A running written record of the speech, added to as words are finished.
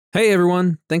Hey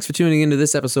everyone, thanks for tuning into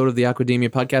this episode of the Aquademia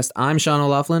podcast. I'm Sean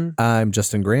O'Laughlin. I'm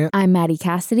Justin Grant. I'm Maddie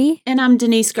Cassidy. And I'm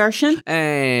Denise Gershon.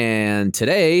 And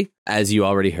today, as you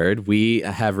already heard, we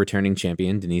have returning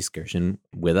champion Denise Gershon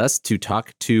with us to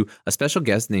talk to a special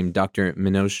guest named Dr.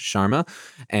 Manoj Sharma.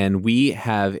 And we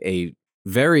have a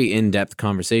very in-depth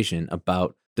conversation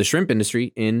about the shrimp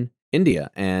industry in India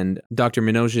and Dr.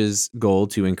 Manoj's goal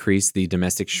to increase the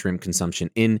domestic shrimp consumption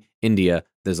in India.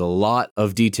 There's a lot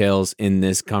of details in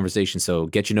this conversation, so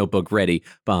get your notebook ready.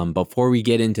 Before we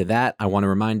get into that, I want to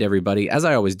remind everybody, as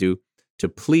I always do, to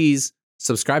please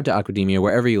subscribe to Aquademia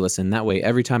wherever you listen. That way,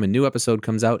 every time a new episode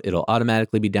comes out, it'll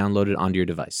automatically be downloaded onto your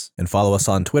device. And follow us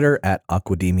on Twitter at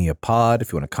Aquademia Pod.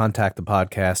 If you want to contact the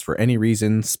podcast for any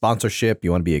reason, sponsorship,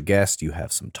 you want to be a guest, you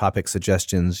have some topic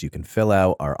suggestions, you can fill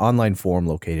out our online form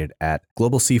located at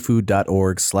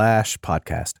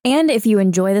globalseafood.org/podcast. And if you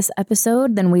enjoy this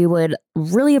episode, then we would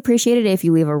really appreciate it if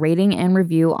you leave a rating and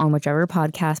review on whichever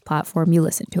podcast platform you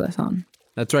listen to us on.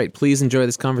 That's right. Please enjoy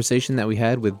this conversation that we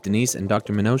had with Denise and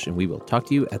Dr. Manoj, and we will talk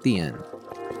to you at the end.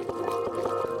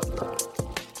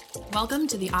 Welcome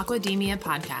to the Aquademia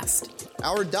podcast.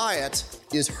 Our diet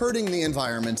is hurting the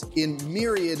environment in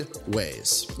myriad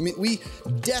ways. I mean, we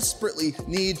desperately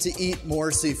need to eat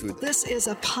more seafood. This is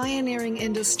a pioneering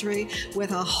industry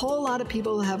with a whole lot of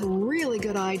people who have really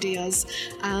good ideas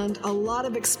and a lot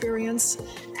of experience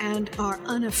and are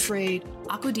unafraid.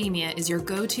 Aquademia is your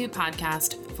go-to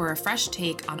podcast for a fresh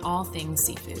take on all things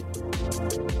seafood.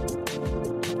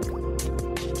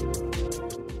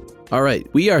 All right,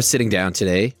 we are sitting down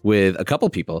today with a couple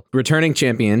people. Returning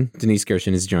champion Denise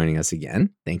Gershon is joining us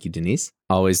again. Thank you, Denise.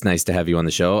 Always nice to have you on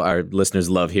the show. Our listeners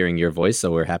love hearing your voice,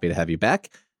 so we're happy to have you back.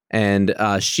 And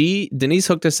Denise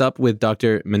hooked us up with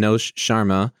Dr. Manoj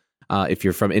Sharma. If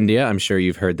you're from India, I'm sure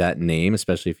you've heard that name,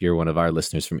 especially if you're one of our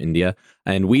listeners from India.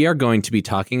 And we are going to be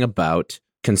talking about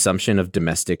consumption of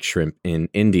domestic shrimp in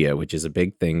India, which is a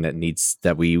big thing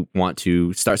that we want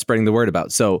to start spreading the word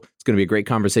about. So it's going to be a great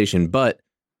conversation, but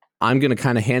I'm going to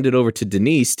kind of hand it over to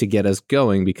Denise to get us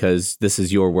going because this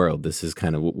is your world. This is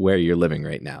kind of where you're living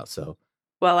right now. So,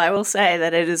 Well, I will say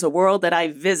that it is a world that I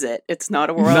visit. It's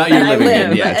not a world not that you're I living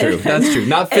live. in. Yeah, true. That's true.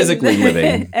 Not physically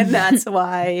living. And that's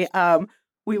why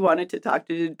we wanted to talk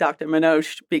to Dr.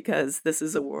 Manoj, because this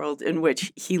is a world in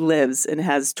which he lives and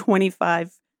has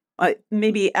 25, I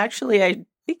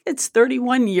think it's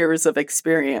 31 years of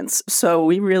experience. So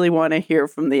we really want to hear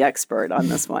from the expert on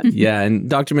this one. Yeah. And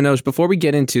Dr. Manoj, before we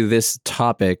get into this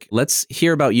topic, let's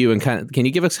hear about you and can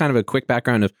you give us kind of a quick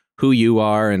background of who you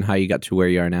are and how you got to where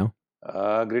you are now?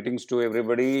 Greetings to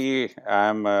everybody.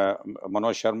 I'm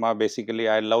Manoj Sharma. Basically,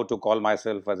 I love to call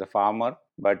myself as a farmer,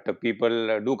 but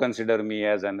people do consider me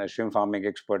as a shrimp farming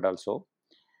expert also.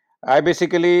 I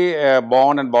basically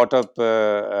born and brought up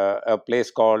a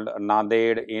place called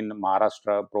Nanded in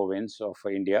Maharashtra province of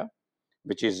India,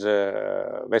 which is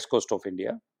west coast of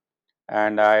India.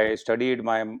 And I studied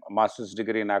my master's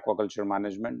degree in aquaculture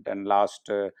management. And last,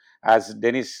 as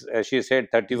Dennis, she said,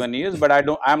 31 years. But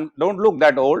don't look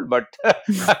that old. But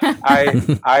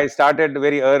I started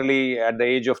very early at the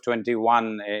age of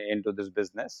 21 into this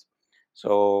business.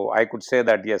 So I could say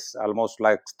that yes, almost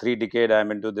like 3 decades I'm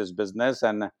into this business,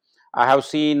 and I have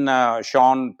seen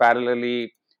Sean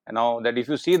parallelly. That if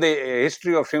you see the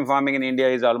history of shrimp farming in India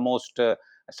is almost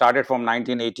started from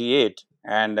 1988,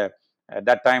 and at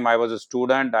that time I was a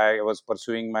student. I was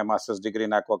pursuing my master's degree in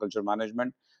aquaculture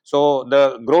management. So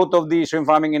the growth of the shrimp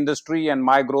farming industry and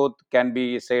my growth can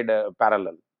be said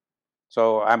parallel.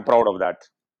 So I'm proud of that.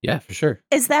 Yeah, for sure.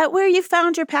 Is that where you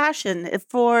found your passion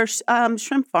for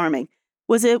shrimp farming?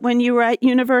 Was it when you were at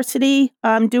university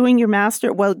doing your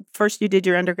master? Well, first you did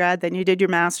your undergrad, then you did your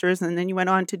master's, and then you went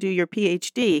on to do your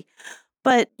PhD.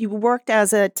 But you worked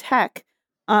as a tech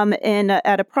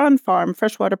at a prawn farm,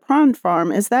 freshwater prawn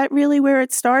farm. Is that really where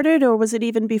it started, or was it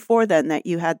even before then that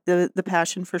you had the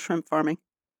passion for shrimp farming?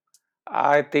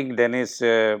 I think, Dennis,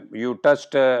 you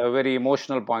touched a very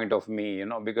emotional point of me,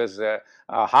 because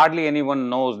hardly anyone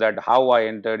knows that how I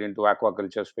entered into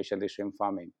aquaculture, especially shrimp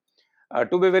farming.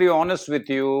 To be very honest with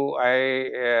you,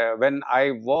 when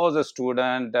I was a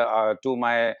student to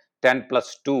my 10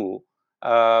 plus 2,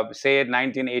 say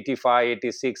 1985,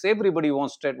 86, everybody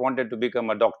wanted to become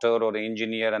a doctor or an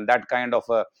engineer, and that kind of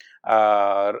a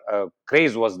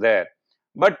craze was there.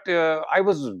 But I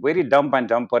was very dumb and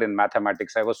dumper in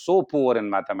mathematics. I was so poor in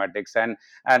mathematics, and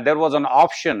there was an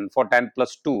option for 10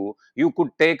 plus 2. You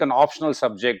could take an optional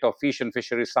subject of fish and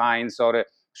fishery science or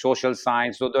social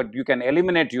science, so that you can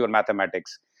eliminate your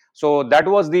mathematics. So that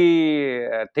was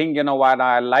the thing, why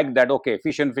I like that. Okay,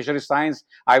 fish and fishery science,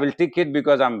 I will take it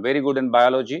because I'm very good in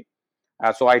biology.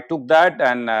 So I took that,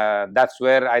 and that's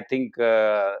where I think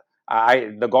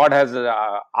the God has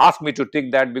asked me to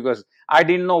take that, because I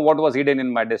didn't know what was hidden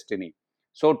in my destiny.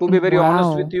 So to be very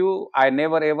honest with Wow. you, I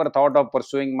never ever thought of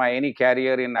pursuing my any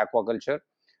career in aquaculture.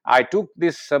 I took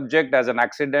this subject as an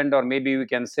accident, or maybe we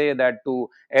can say that to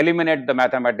eliminate the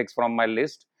mathematics from my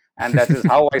list. And that is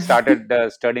how I started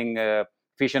studying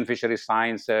fish and fishery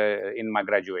science in my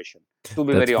graduation, to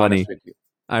be That's very honest funny. with you.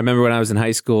 I remember when I was in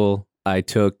high school, I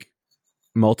took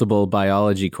multiple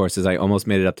biology courses. I almost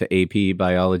made it up to AP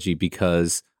biology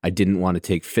because I didn't want to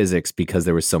take physics because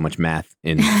there was so much math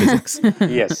in physics.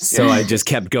 Yes, So I yes, just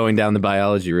yes. kept going down the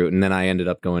biology route, and then I ended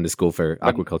up going to school for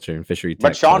But aquaculture and fishery but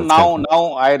tech. So Sean, it's kind of now fun.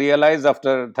 now I realize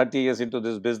after 30 years into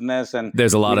this business, and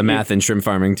There's a lot of if math in shrimp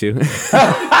farming too.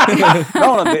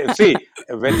 no, no, see,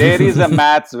 where there is a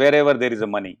maths, wherever there is a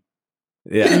money.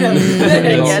 Yeah,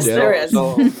 Yes, yeah, there is.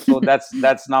 So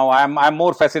that's now I'm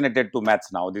more fascinated to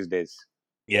maths now these days.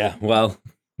 yeah. Well,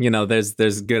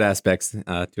 there's good aspects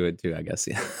to it too, I guess.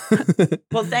 Yeah.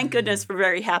 Well, thank goodness for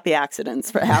very happy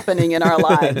accidents for happening in our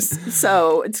lives.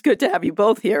 So it's good to have you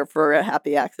both here for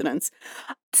happy accidents.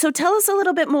 So tell us a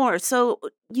little bit more. So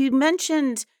you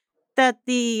mentioned that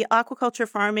the aquaculture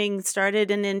farming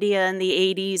started in India in the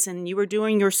 80s, and you were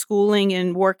doing your schooling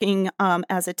and working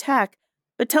as a tech.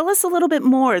 But tell us a little bit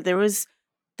more. There's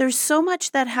so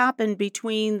much that happened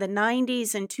between the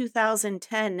 90s and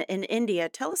 2010 in India.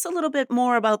 Tell us a little bit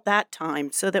more about that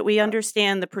time so that we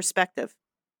understand the perspective.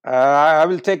 I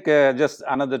will take just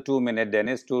another 2 minutes,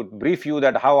 Dennis, to brief you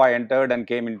that how I entered and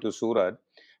came into Surat.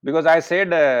 Because I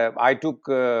said I took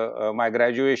my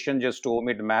graduation just to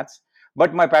omit maths,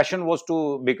 but my passion was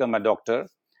to become a doctor.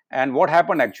 And what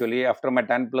happened actually after my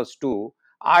 10 plus 2,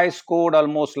 I scored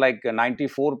almost like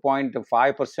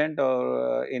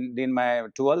 94.5% in my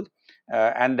 12th.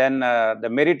 And then the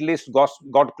merit list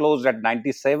got closed at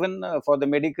 97 for the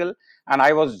medical. And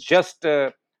I was just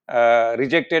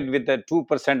rejected with a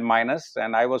 2% minus,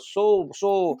 and I was so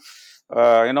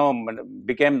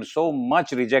became so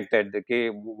much rejected. Okay,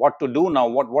 what to do now?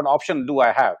 What option do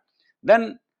I have?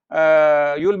 Then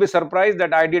you will be surprised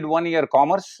that I did 1 year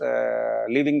commerce,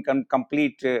 leaving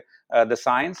complete the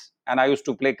science, and I used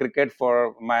to play cricket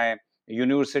for my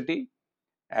university.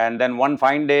 And then one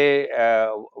fine day,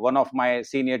 one of my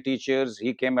senior teachers,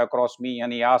 he came across me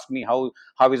and he asked me how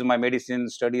is my medicine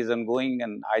studies and going,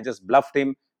 and I just bluffed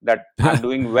him that I'm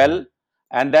doing well.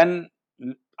 And then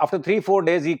after 3 4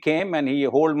 days, he came and he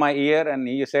held my ear and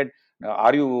he said,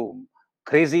 "Are you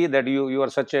crazy that you are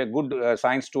such a good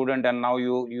science student, and now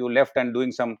you left and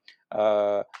doing some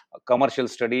uh, commercial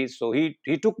studies?" So he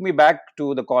took me back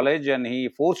to the college and he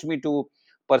forced me to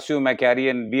pursue my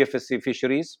career in BFSC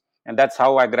fisheries, and that's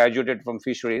how I graduated from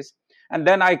fisheries. And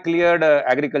then I cleared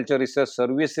agriculture research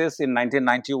services in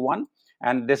 1991,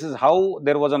 and this is how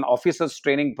there was an officers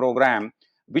training program,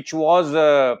 which was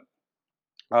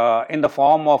in the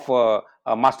form of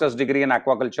a master's degree in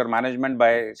aquaculture management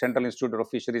by Central Institute of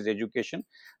Fisheries Education.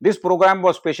 This program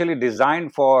was specially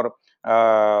designed for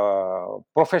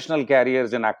professional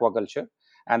careers in aquaculture,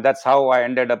 and that's how I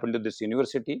ended up into this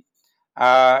university.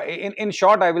 In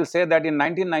short, I will say that in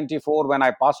 1994, when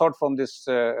I passed out from this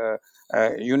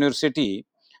university,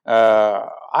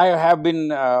 I have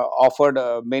been offered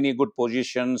many good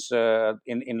positions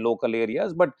in local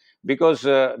areas, but because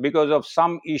of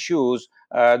some issues,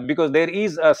 because there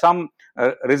is some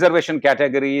reservation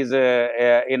categories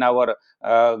in our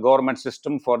government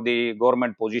system for the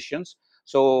government positions.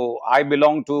 So I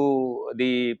belong to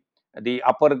the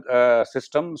upper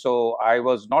system, so I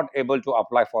was not able to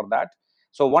apply for that.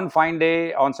 So one fine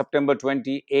day on September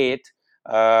 28th,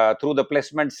 through the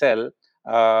placement cell,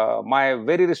 my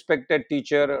very respected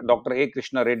teacher, Dr. A.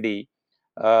 Krishna Reddy,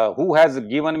 who has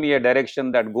given me a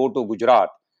direction that go to Gujarat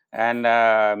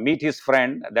and meet his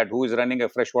friend that who is running a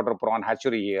freshwater prawn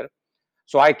hatchery here.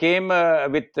 So I came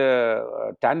with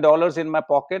 $10 in my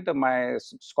pocket, my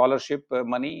scholarship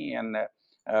money, and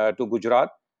to Gujarat.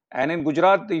 And in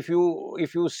Gujarat, if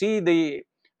you see the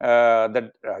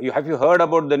that you heard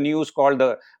about the news called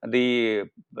the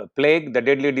plague, the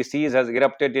deadly disease has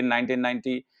erupted in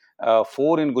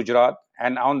 1994 in Gujarat,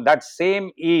 and on that same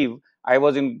eve, I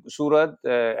was in Surat,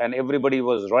 and everybody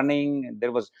was running.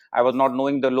 I was not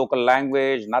knowing the local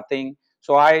language, nothing.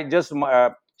 So I just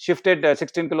shifted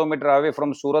 16 kilometer away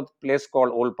from Surat, place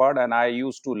called Olpad, and I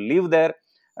used to live there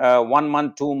 1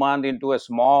 month, 2 months into a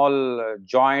small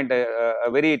joint,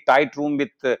 a very tight room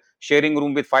with sharing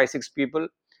room with 5 6 people,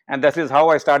 and that is how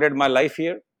I started my life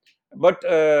here. But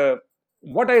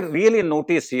what I really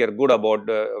notice here good about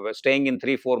staying in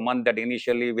 3 4 months, that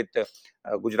initially with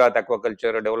Gujarat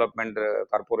Aquaculture Development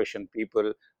Corporation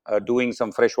people doing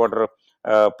some freshwater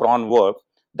prawn work,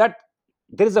 that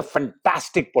there is a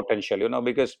fantastic potential,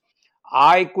 because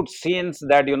I could sense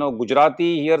that,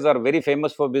 Gujarati here are very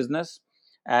famous for business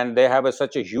and they have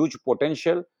such a huge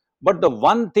potential. But the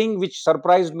one thing which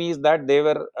surprised me is that they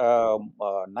were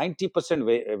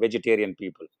 90% vegetarian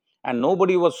people, and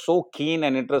nobody was so keen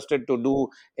and interested to do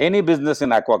any business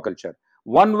in aquaculture.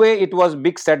 One way it was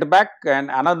big setback, and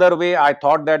another way I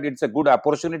thought that it's a good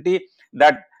opportunity,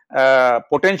 that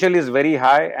potential is very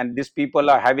high, and these people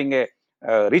are having a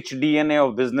rich DNA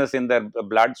of business in their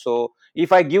blood. So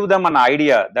if I give them an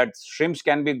idea that shrimps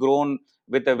can be grown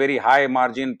with a very high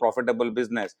margin profitable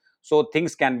business, so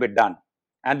things can be done.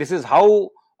 And this is how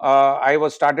I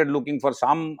was started looking for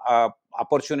some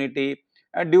opportunity.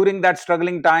 During that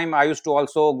struggling time, I used to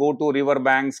also go to river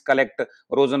banks, collect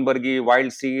rosenbergi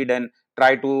wild seed, and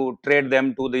try to trade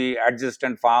them to the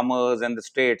adjacent farmers and the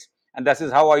states. And this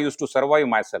is how I used to survive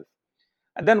myself.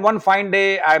 And then one fine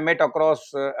day, I met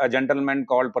across a gentleman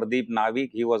called Pradeep Navik.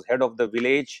 He was head of the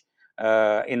village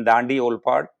in Dandi,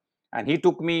 Olpad. And he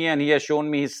took me and he has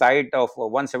shown me his site of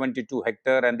 172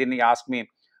 hectare. And then he asked me,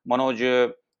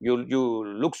 Manoj, you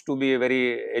looks to be a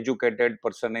very educated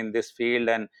person in this field.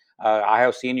 And I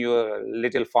have seen your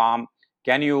little farm.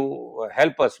 Can you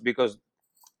help us? Because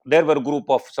there were a group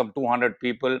of some 200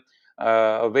 people,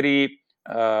 very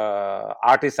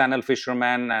artisanal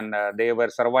fishermen, and they were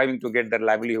surviving to get their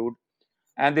livelihood.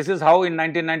 And this is how in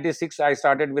 1996 I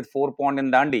started with 4 pond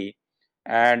in Dandi.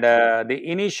 And the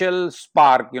initial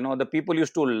spark, the people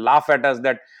used to laugh at us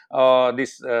that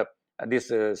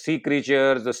this sea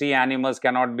creatures, the sea animals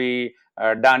cannot be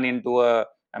done into a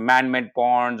man-made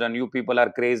ponds, and you people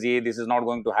are crazy, this is not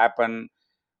going to happen.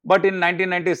 But in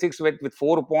 1996, with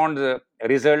 4 ponds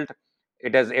result,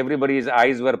 it has everybody's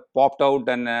eyes were popped out,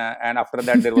 and after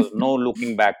that there was no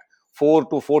looking back. 4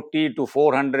 to 40 to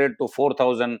 400 to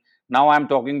 4,000. Now I'm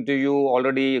talking to you.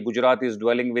 Already Gujarat is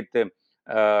dwelling with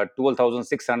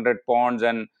 12,600 ponds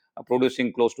and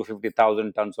producing close to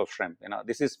 50,000 tons of shrimp.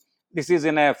 This is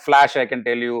in a flash. I can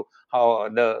tell you how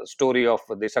the story of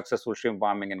the successful shrimp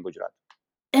farming in Gujarat.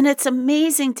 And it's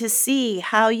amazing to see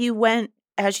how you went,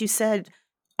 as you said,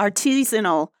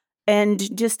 artisanal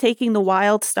and just taking the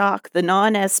wild stock, the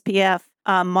non SPF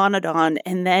monodon,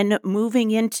 and then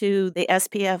moving into the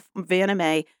SPF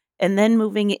Vaname, and then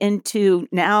moving into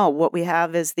now what we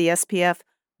have is the SPF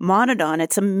monodon.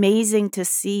 It's amazing to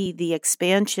see the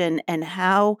expansion and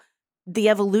how the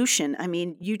evolution. I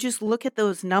mean, you just look at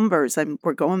those numbers.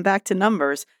 We're going back to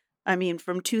numbers. I mean,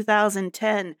 from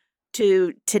 2010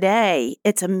 to today,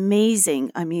 it's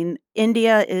amazing. I mean,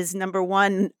 India is number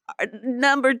one,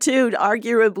 number two,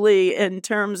 arguably, in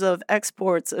terms of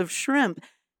exports of shrimp.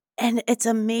 And it's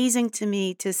amazing to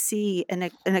me to see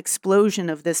an explosion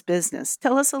of this business.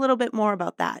 Tell us a little bit more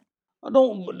about that.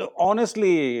 No,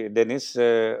 honestly, Dennis,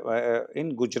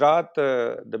 in Gujarat,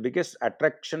 the biggest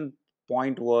attraction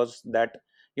point was that,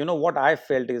 what I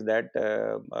felt is that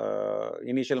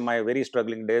initial my very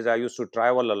struggling days, I used to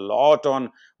travel a lot on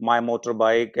my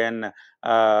motorbike, and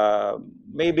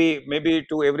maybe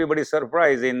to everybody's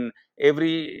surprise, in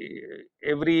every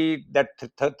that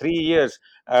 3 years,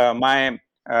 my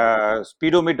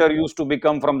speedometer used to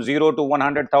become from 0 to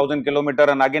 100,000 kilometer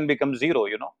and again become zero.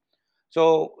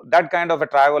 So that kind of a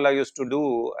travel I used to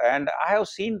do, and I have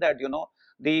seen that,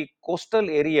 the coastal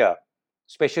area,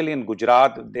 especially in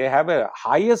Gujarat, they have a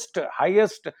highest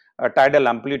tidal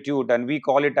amplitude, and we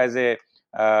call it as a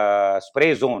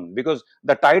spray zone, because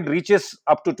the tide reaches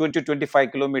up to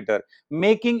 20-25 kilometer,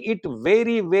 making it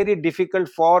very difficult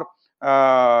for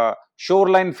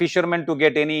shoreline fishermen to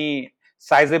get any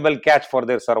sizable catch for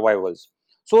their survivals.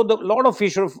 So the lot of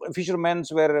fishermen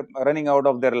were running out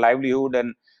of their livelihood,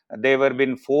 and they were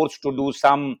being forced to do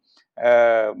some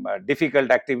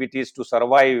difficult activities to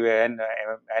survive and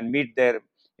meet their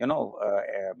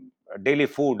daily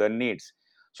food and needs.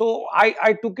 So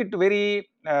I took it very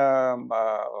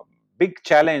big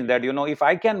challenge that, if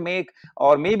I can make,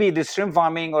 or maybe this shrimp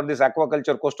farming or this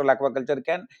aquaculture, coastal aquaculture,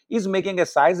 can is making a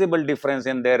sizable difference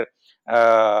in their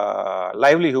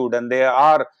livelihood, and they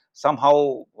are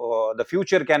somehow the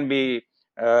future can be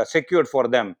secured for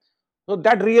them. So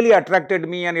that really attracted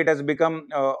me, and it has become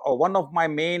one of my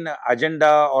main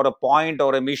agenda, or a point,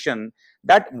 or a mission,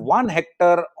 that 1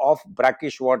 hectare of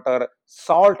brackish water,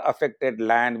 salt affected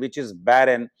land, which is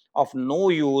barren, of no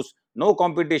use, no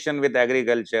competition with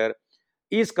agriculture,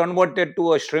 is converted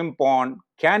to a shrimp pond,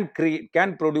 can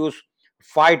produce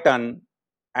 5 ton,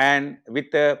 and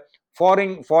with a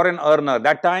foreign earner.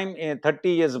 That time, 30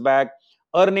 years back,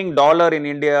 earning dollar in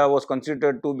India was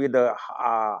considered to be the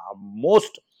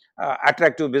most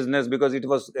attractive business, because it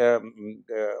was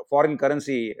foreign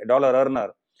currency dollar earner.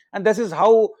 And this is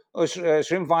how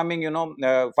shrimp farming,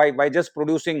 by just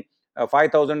producing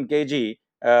 5,000 kg,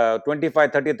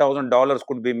 25 $30,000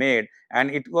 could be made, and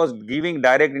it was giving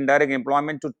direct indirect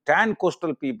employment to 10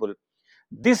 coastal people.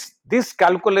 This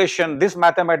calculation, this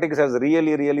mathematics has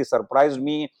really surprised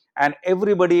me and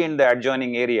everybody in the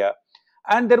adjoining area.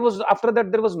 And there was, after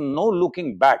that, there was no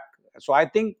looking back. So I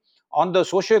think on the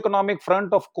socio-economic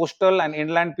front of coastal and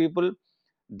inland people,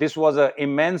 this was an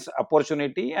immense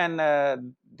opportunity, and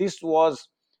this was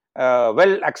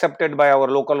well accepted by our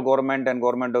local government and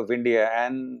government of India,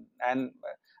 and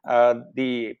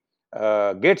the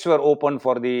gates were open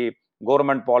for the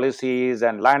government policies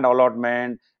and land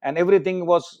allotment, and everything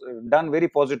was done very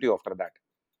positive after that.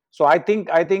 So I think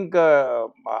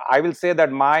I will say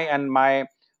that my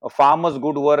farmers'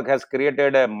 good work has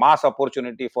created a mass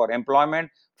opportunity for employment,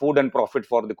 food, and profit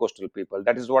for the coastal people.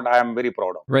 That is what I am very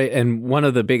proud of. Right. And one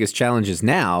of the biggest challenges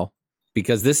now,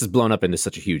 because this has blown up into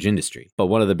such a huge industry, but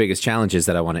one of the biggest challenges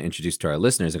that I want to introduce to our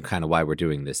listeners and kind of why we're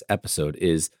doing this episode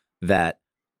is that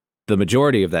the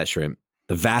majority of that shrimp,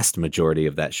 the vast majority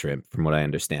of that shrimp, from what I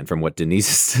understand, from what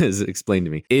Denise has explained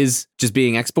to me, is just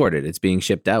being exported. It's being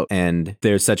shipped out. And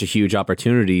there's such a huge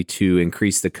opportunity to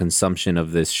increase the consumption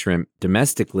of this shrimp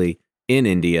domestically in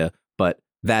India. But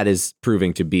that is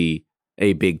proving to be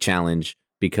a big challenge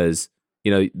because,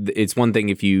 it's one thing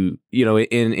if in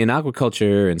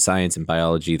aquaculture and science and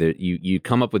biology that you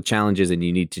come up with challenges and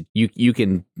you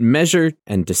can measure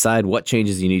and decide what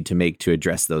changes you need to make to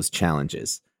address those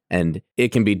challenges. And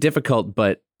it can be difficult,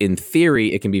 but in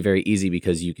theory, it can be very easy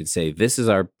because you can say, this is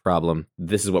our problem.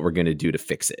 This is what we're going to do to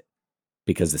fix it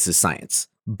because this is science.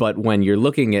 But when you're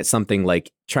looking at something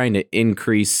like trying to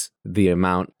increase the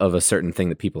amount of a certain thing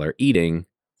that people are eating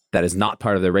that is not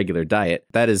part of their regular diet,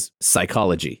 that is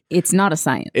psychology. It's not a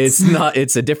science.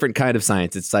 It's a different kind of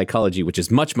science. It's psychology, which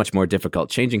is much, much more difficult.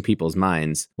 Changing people's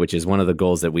minds, which is one of the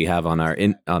goals that we have on our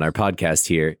podcast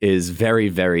here, is very,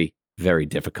 very, very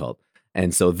difficult.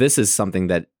 And so this is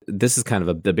kind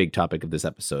of the big topic of this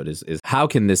episode is how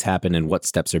can this happen and what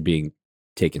steps are being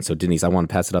taken. So Denise, I want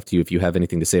to pass it off to you if you have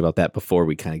anything to say about that before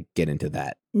we kind of get into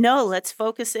that. No, let's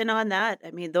focus in on that.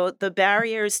 I mean, the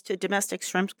barriers to domestic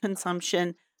shrimp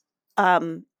consumption,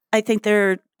 I think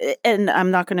they're, and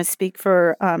I'm not going to speak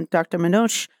for Dr.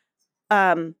 Manoj,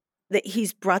 that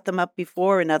he's brought them up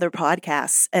before in other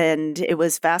podcasts. And it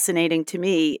was fascinating to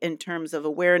me in terms of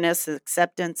awareness,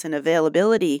 acceptance, and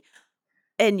availability.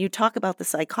 And you talk about the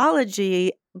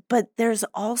psychology, but there's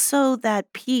also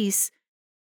that piece,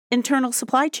 internal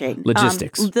supply chain.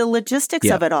 Logistics. The logistics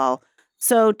of it all.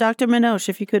 So, Dr. Manoj,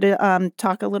 if you could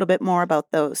talk a little bit more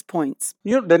about those points.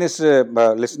 Dennis,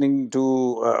 listening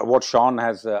to what Sean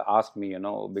has asked me,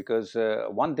 because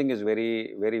one thing is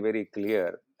very, very, very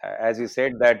clear. As he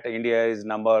said that India is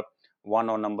number one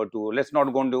or number two. Let's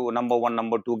not go into number one,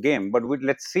 number two game, but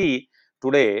let's see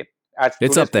today at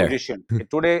it's today's up there. position.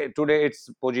 today its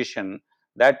position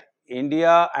that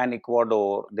India and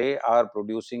Ecuador, they are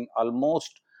producing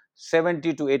almost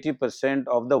 70 to 80%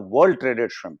 of the world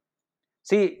traded shrimp.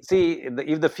 See,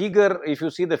 if you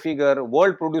see the figure,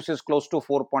 world produces close to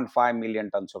 4.5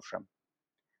 million tons of shrimp,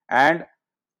 and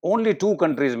only two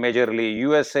countries majorly,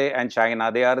 USA and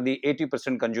China, they are the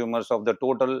 80% consumers of the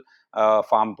total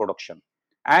farm production.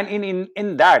 And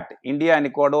in that, India and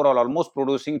Ecuador are almost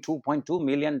producing 2.2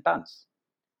 million tons.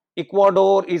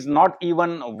 Ecuador is not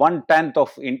even 1/10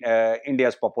 of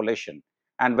India's population,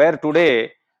 and where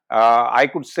today I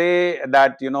could say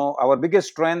that our biggest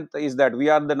strength is that we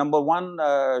are the number one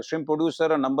shrimp producer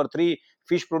and number three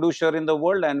fish producer in the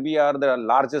world, and we are the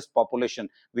largest population.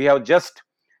 We have just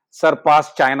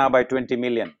surpassed China by 20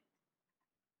 million.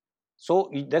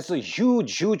 So that's a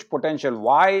huge potential.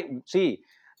 Why? See,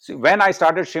 when I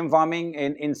started shrimp farming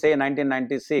in say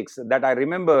 1996, that I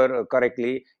remember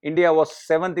correctly, India was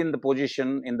 7th in the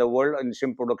position in the world in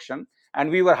shrimp production, and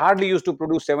we were hardly used to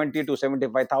produce 70 to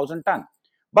 75,000 tons.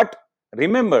 But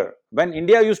remember, when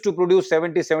India used to produce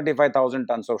 75,000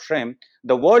 tons of shrimp,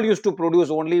 the world used to produce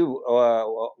only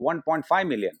 1.5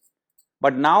 million.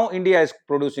 But now India is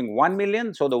producing 1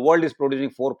 million, so the world is producing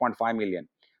 4.5 million.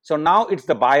 So now it's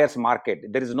the buyer's market.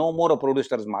 There is no more a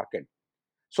producer's market.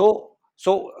 So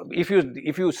if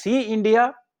you see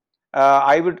India,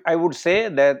 I would say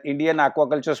that Indian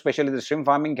aquaculture, especially the shrimp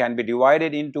farming, can be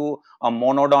divided into a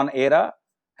monodon era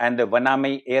and the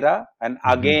Vanami era, and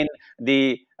again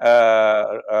the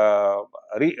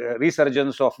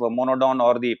resurgence of monodon,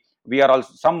 or we are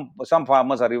also some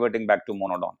farmers are reverting back to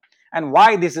monodon. And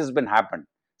why this has been happened?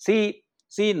 See,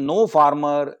 no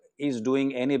farmer is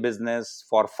doing any business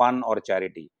for fun or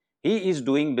charity. He is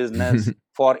doing business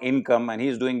for income, and he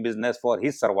is doing business for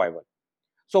his survival.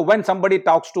 So when somebody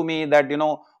talks to me that, the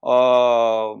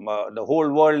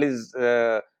whole world is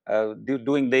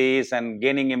doing this and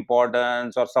gaining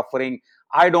importance or suffering,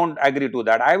 I don't agree to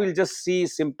that. I will just see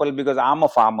simple, because I'm a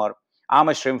farmer, I'm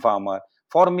a shrimp farmer.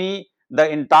 For me, the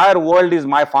entire world is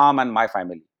my farm and my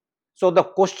family. So the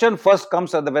question first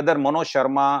comes at whether Manoj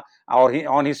Sharma or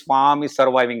on his farm is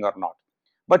surviving or not.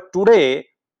 But today,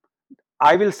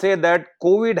 I will say that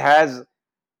COVID has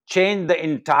changed the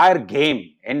entire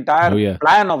game, entire Oh, yeah.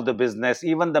 plan of the business,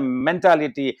 even the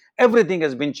mentality, everything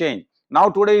has been changed. Now,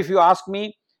 today, if you ask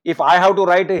me, if I have to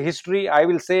write a history, I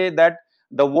will say that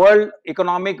the world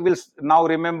economic will now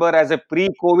remember as a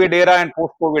pre-COVID era and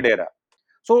post-COVID era.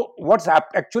 So what's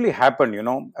actually happened,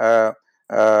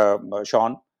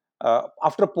 Sean,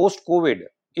 after post-COVID,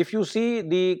 if you see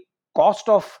the cost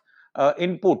of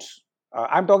inputs,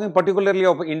 I'm talking particularly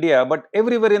of India, but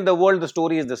everywhere in the world, the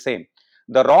story is the same.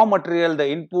 The raw material, the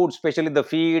input, especially the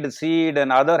feed, seed,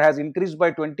 and other, has increased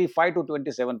by 25 to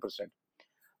 27%.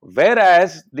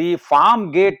 Whereas the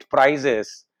farm gate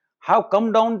prices have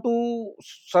come down to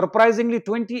surprisingly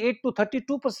 28 to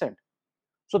 32%.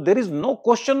 So there is no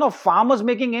question of farmers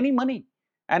making any money.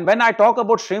 And when I talk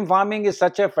about shrimp farming is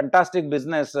such a fantastic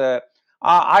business,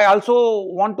 I also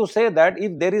want to say that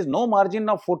if there is no margin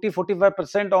of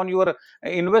 40-45% on your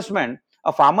investment,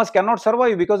 farmers cannot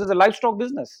survive because it's a livestock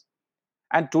business.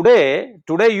 And today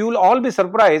you will all be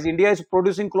surprised. India is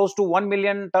producing close to 1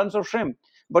 million tons of shrimp.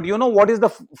 But you know what is the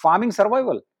farming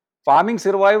survival? Farming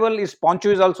survival is Poncho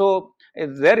is also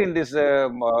is there in this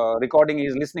recording. He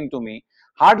is listening to me.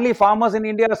 Hardly farmers in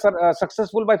India are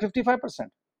successful by 55%.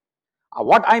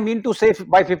 What I mean to say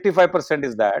by 55%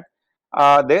 is that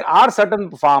there are certain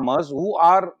farmers who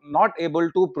are not able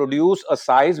to produce a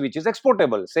size which is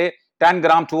exportable, say 10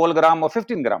 gram, 12 gram, or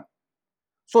 15 gram.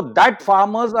 So that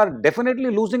farmers are definitely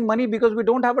losing money because we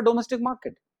don't have a domestic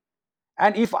market.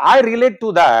 And if I relate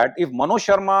to that, if Manoj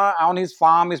Sharma on his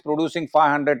farm is producing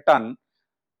 500 ton,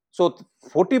 so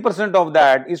 40% of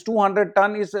that is 200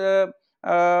 ton is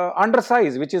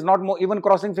undersized, which is not more, even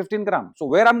crossing 15 gram. So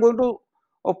where I'm going to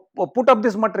put up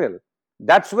this material?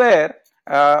 That's where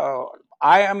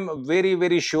I am very,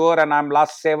 very sure, and I'm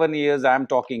last 7 years I'm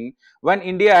talking, when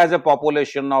India has a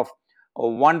population of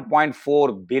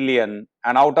 1.4 billion,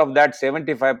 and out of that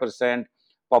 75%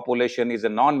 population is a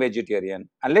non-vegetarian.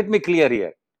 And let me clear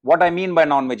here what I mean by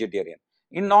non-vegetarian.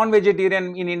 In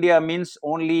non-vegetarian in India means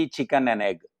only chicken and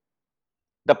egg.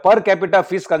 The per capita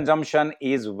fish consumption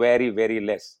is very, very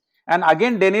less. And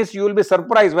again, Dennis, you will be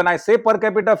surprised when I say per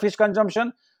capita fish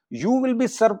consumption. You will be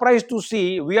surprised to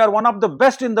see we are one of the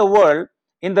best in the world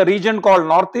in the region called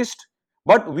Northeast,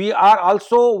 but we are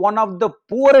also one of the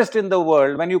poorest in the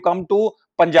world when you come to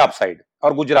Punjab side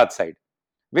or Gujarat side.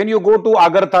 When you go to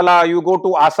Agartala, you go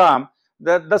to Assam,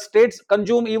 the states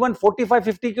consume even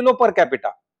 45-50 kilo per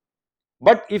capita.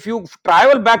 But if you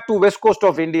travel back to west coast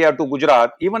of India to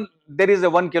Gujarat, even there is a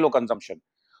 1 kilo consumption.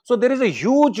 So there is a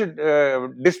huge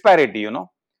disparity.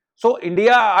 So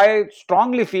India, I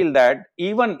strongly feel that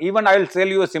even I'll tell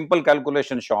you a simple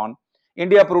calculation, Sean.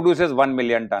 India produces 1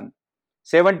 million ton.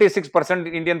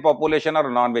 76% Indian population are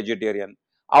non-vegetarian.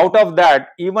 Out of that,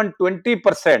 even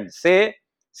 20%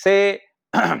 say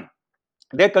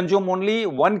they consume only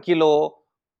 1 kilo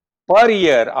per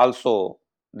year also.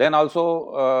 Then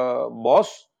also,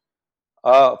 boss,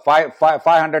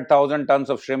 500,000 tons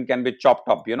of shrimp can be chopped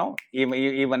up,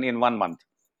 even in 1 month.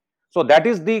 So that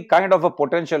is the kind of a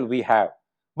potential we have.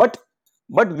 But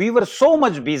we were so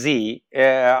much busy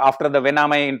after the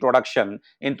Vename introduction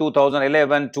in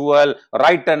 2011, 12,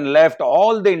 right and left,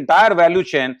 all the entire value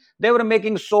chain, they were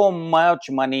making so much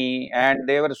money and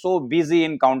they were so busy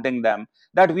in counting them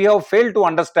that we have failed to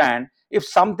understand if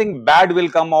something bad will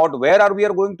come out, where are we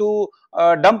are going to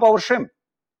dump our shrimp.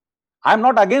 I'm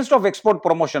not against of export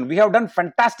promotion. We have done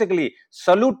fantastically.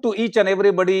 Salute to each and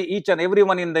everybody, each and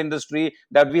everyone in the industry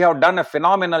that we have done a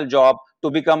phenomenal job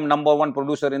to become number one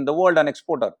producer in the world and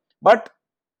exporter. But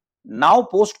now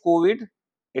post COVID,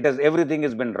 everything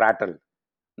has been rattled.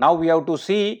 Now we have to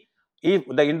see if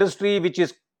the industry which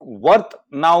is worth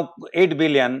now 8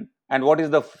 billion, and what is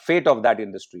the fate of that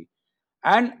industry.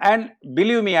 And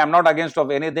believe me, I'm not against of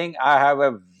anything. I have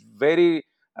a very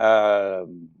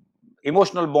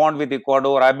emotional bond with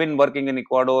Ecuador. I've been working in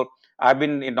Ecuador. I've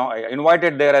been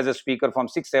invited there as a speaker from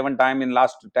 6-7 times in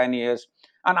last 10 years.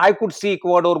 And I could see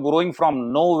Ecuador growing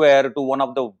from nowhere to one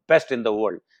of the best in the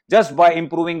world just by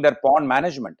improving their pond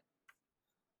management.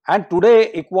 And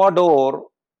today, Ecuador,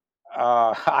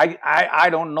 I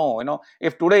don't know,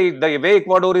 if today the way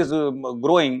Ecuador is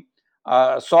growing,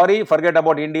 sorry, forget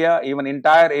about India. Even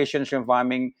entire Asian shrimp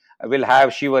farming will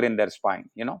have shiver in their spine,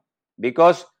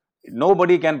 because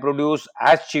Nobody can produce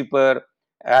as cheaper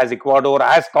as Ecuador,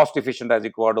 as cost efficient as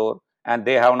Ecuador, and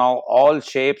they have now all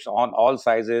shapes on all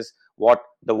sizes what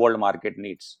the world market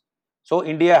needs. So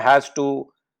India has to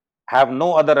have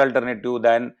no other alternative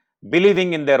than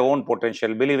believing in their own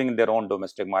potential, believing in their own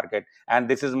domestic market. And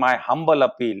this is my humble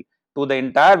appeal to the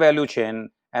entire value chain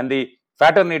and the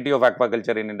fraternity of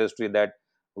aquaculture in industry, that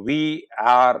we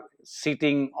are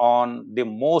sitting on the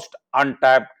most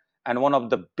untapped and one of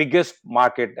the biggest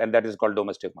market, and that is called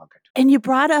domestic market. And you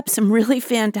brought up some really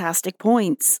fantastic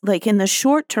points. Like in the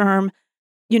short term,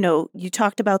 you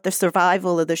talked about the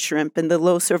survival of the shrimp and the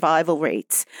low survival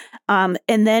rates. And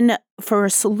then for a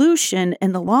solution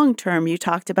in the long term, you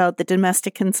talked about the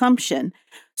domestic consumption.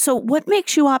 So what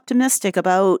makes you optimistic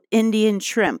about Indian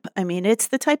shrimp? I mean, it's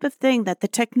the type of thing that the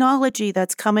technology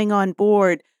that's coming on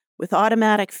board with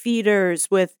automatic feeders,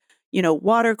 with,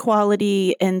 water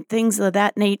quality and things of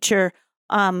that nature.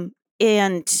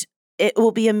 And it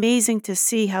will be amazing to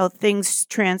see how things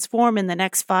transform in the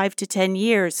next 5 to 10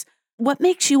 years. What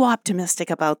makes you optimistic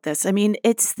about this? I mean,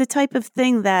 it's the type of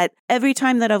thing that every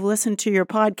time that I've listened to your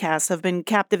podcast, I've been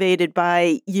captivated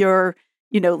by your,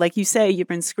 like you say, you've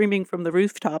been screaming from the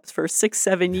rooftops for 6,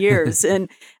 7 years. And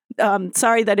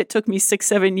sorry that it took me 6,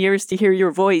 7 years to hear your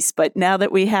voice, but now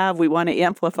that we want to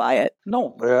amplify it.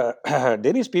 No,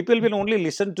 Dennis, people will only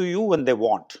listen to you when they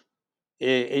want.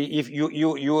 If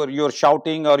you're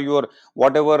shouting or you're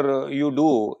whatever you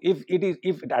do, if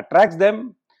it attracts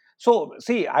them. So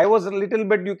see, I was a little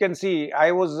bit, you can see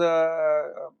I was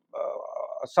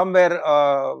somewhere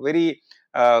very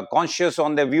conscious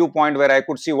on the viewpoint where I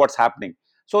could see what's happening.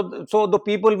 So the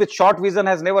people with short vision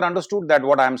has never understood that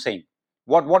what I'm saying,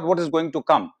 what is going to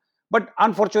come. But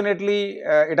unfortunately,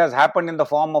 it has happened in the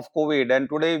form of COVID, and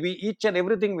today we each and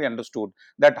everything we understood,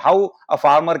 that how a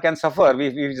farmer can suffer. We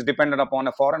is dependent upon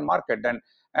a foreign market,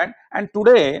 and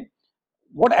today,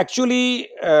 what actually,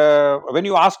 when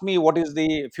you ask me what is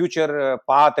the future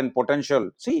path and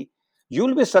potential, see, you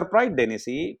will be surprised, Dennis.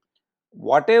 See,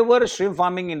 whatever shrimp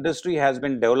farming industry has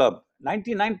been developed,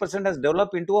 99% has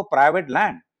developed into a private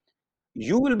land.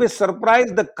 You will be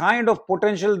surprised the kind of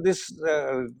potential this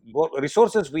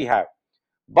resources we have.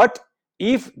 But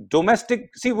if domestic,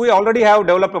 see, we already have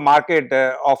developed a market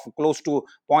of close to zero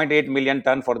 0.8 million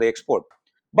ton for the export.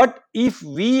 But if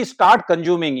we start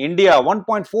consuming, India,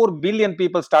 1.4 billion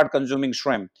people start consuming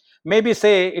shrimp, maybe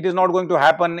say it is not going to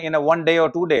happen in a 1 day or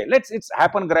 2 day. It's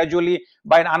happen gradually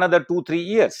by another 2-3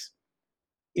 years.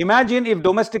 Imagine if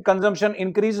domestic consumption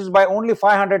increases by only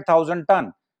 500,000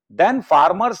 ton, then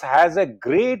farmers has a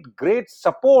great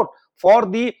support for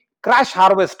the crash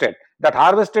harvested, that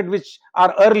harvested which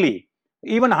are early,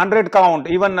 even 100 count,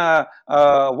 even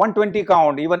 120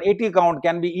 count, even 80 count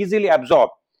can be easily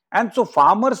absorbed. And so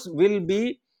farmers will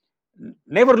be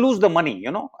never lose the money,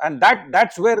 and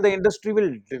that's where the industry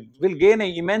will gain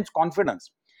an immense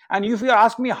confidence. And if you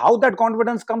ask me how that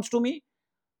confidence comes to me,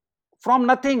 from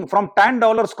nothing, from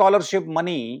 $10 scholarship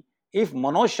money. If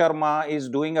Manoj Sharma is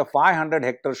doing a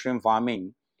 500-hectare shrimp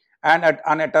farming and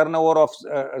on a turnover of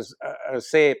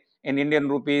say in Indian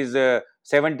rupees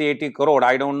 70-80 crore,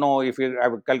 I don't know if you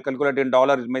have calculated in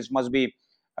dollars, it must be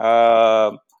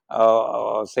say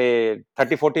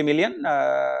 30-40 million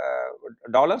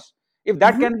dollars. If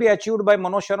that can be achieved by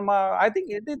Manoj Sharma, I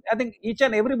think each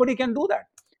and everybody can do that.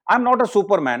 I'm not a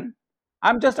superman.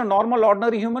 I'm just a normal,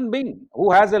 ordinary human being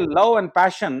who has a love and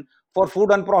passion for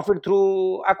food and profit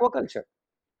through aquaculture.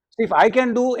 So if I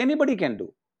can do, anybody can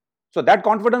do. So that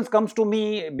confidence comes to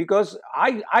me because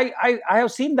I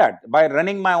have seen that by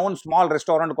running my own small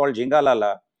restaurant called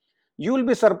Jingalala. You will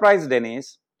be surprised,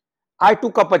 Dennis. I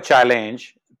took up a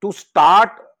challenge to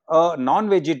start a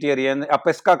non-vegetarian, a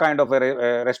pesca kind of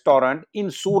a restaurant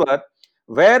in Surat,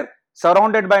 where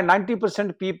surrounded by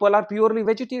 90% people are purely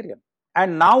vegetarian.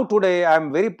 And now today,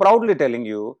 I'm very proudly telling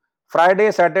you,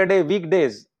 Friday, Saturday,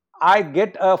 weekdays, I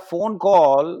get a phone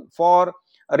call for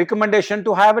a recommendation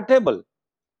to have a table.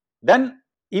 Then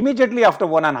immediately after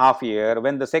 1.5 years,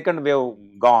 when the second wave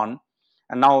gone,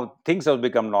 and now things have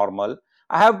become normal,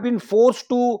 I have been forced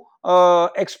to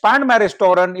expand my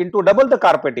restaurant into double the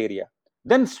carpet area.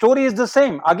 Then story is the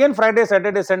same. Again, Friday,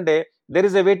 Saturday, Sunday, there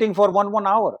is a waiting for one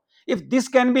hour. If this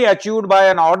can be achieved by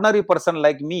an ordinary person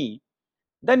like me,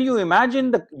 then you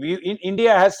imagine in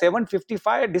India has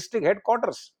 755 district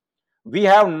headquarters. We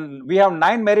have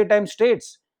 9 maritime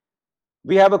states.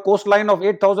 We have a coastline of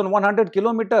 8,100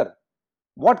 kilometer.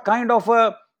 What kind of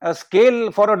a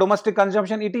scale for a domestic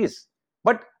consumption it is?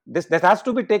 But this has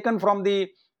to be taken from the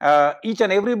each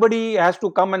and everybody has to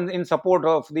come in support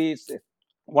of this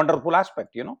wonderful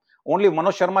aspect. Only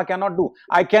Manoj Sharma cannot do.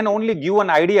 I can only give an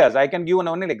ideas. I can give an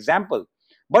only example.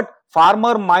 But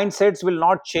farmer mindsets will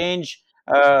not change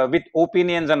with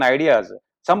opinions and ideas.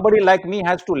 Somebody like me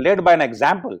has to lead by an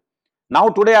example. Now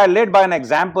today I led by an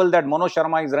example that Manoj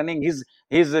Sharma is running his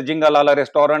Jingalala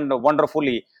restaurant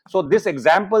wonderfully. So this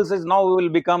examples is now will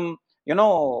become,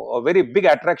 a very big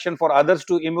attraction for others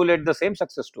to emulate the same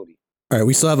success story. All right,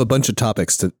 we still have a bunch of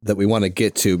topics that we want to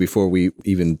get to before we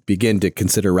even begin to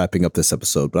consider wrapping up this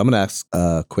episode. But I'm going to ask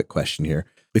a quick question here.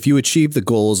 If you achieve the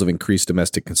goals of increased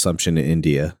domestic consumption in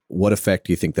India, what effect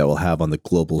do you think that will have on the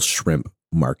global shrimp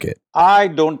market? I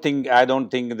don't think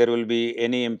there will be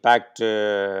any impact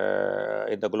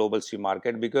in the global sea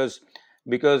market because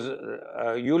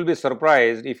you will be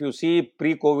surprised if you see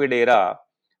pre-COVID era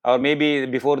or maybe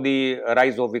before the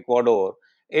rise of Ecuador,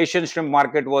 Asian shrimp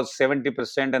market was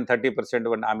 70% and 30%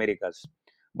 were Americas.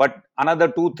 But another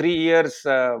 2-3 years,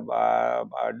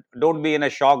 don't be in a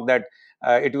shock that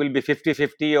it will be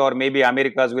 50-50 or maybe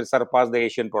Americas will surpass the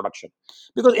Asian production,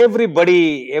 because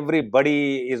everybody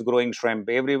is growing shrimp.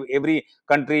 Every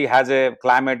country has a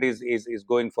climate is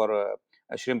going for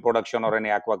a shrimp production or any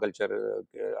aquaculture,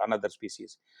 another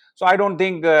species. So I don't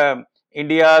think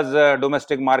India's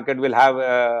domestic market will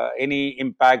have any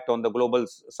impact on the global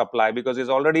supply, because it's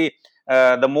already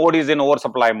the mode is in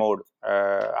oversupply mode.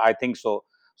 I think so.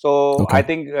 So Okay. I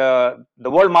think the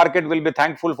world market will be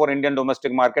thankful for Indian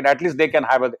domestic market. At least they can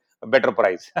have a better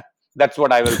price. That's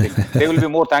what I will think. They will be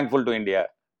more thankful to India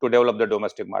to develop the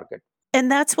domestic market.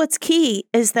 And that's what's key,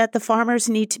 is that the farmers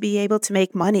need to be able to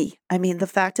make money. I mean, the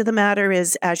fact of the matter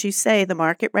is, as you say, the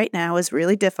market right now is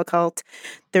really difficult.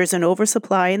 There's an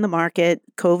oversupply in the market.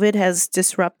 COVID has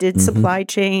disrupted supply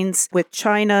chains with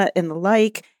China and the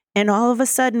like. And all of a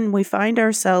sudden, we find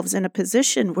ourselves in a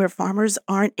position where farmers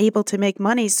aren't able to make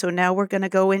money. So now we're going to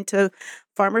go into,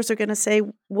 farmers are going to say,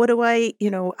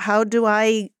 how do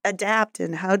I adapt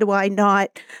and how do I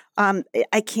not,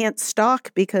 I can't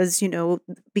stock because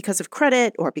of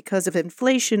credit or because of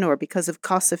inflation or because of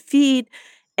cost of feed.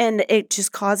 And it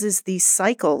just causes these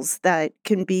cycles that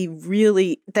can be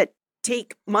that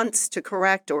take months to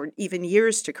correct or even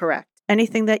years to correct.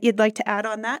 Anything that you'd like to add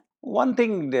on that? One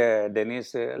thing,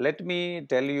 Dennis, let me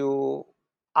tell you,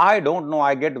 I don't know.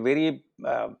 I get very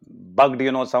bugged,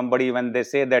 somebody when they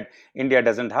say that India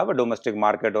doesn't have a domestic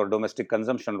market or domestic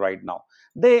consumption right now.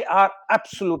 They are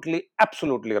absolutely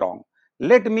wrong.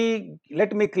 Let me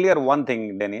clear one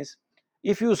thing, Dennis.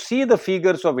 If you see the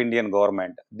figures of Indian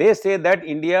government, they say that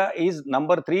India is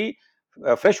number 3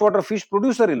 freshwater fish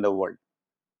producer in the world.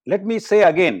 Let me say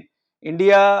again,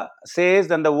 India says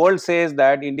and the world says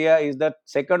that India is the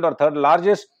second or third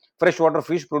largest freshwater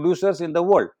fish producers in the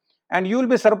world. And you will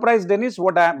be surprised, Dennis,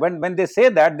 when they say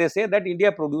that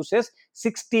India produces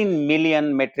 16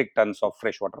 million metric tons of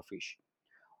freshwater fish.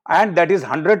 And that is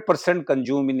 100%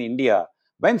 consumed in India.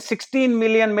 When 16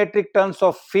 million metric tons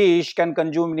of fish can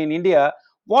consume in India,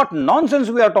 what nonsense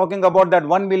we are talking about that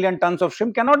 1 million tons of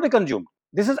shrimp cannot be consumed.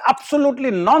 This is absolutely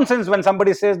nonsense when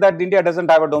somebody says that India doesn't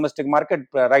have a domestic market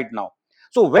right now.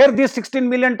 So where these 16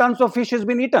 million tons of fish has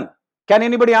been eaten? Can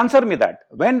anybody answer me that?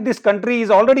 When this country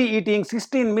is already eating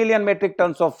 16 million metric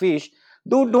tons of fish,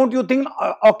 don't you think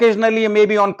occasionally,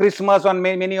 maybe on Christmas, on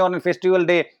many on a festival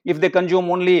day, if they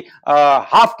consume only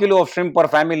half kilo of shrimp per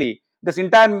family, this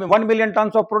entire 1 million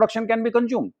tons of production can be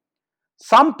consumed.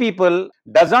 Some people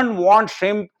doesn't want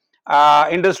shrimp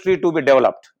industry to be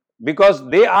developed because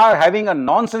they are having a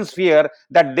nonsense fear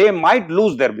that they might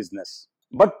lose their business.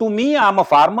 But to me, I'm a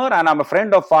farmer and I'm a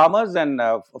friend of farmers, and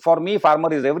for me,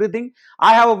 farmer is everything.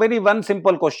 I have a very one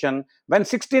simple question. When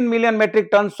 16 million metric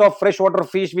tons of freshwater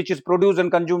fish which is produced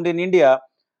and consumed in India,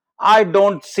 I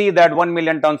don't see that 1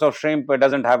 million tons of shrimp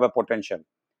doesn't have a potential.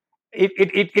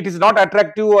 It is not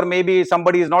attractive, or maybe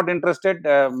somebody is not interested.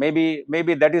 Maybe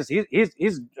that is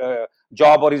his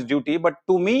job or his duty. But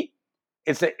to me,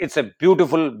 it's a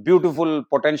beautiful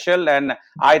potential, and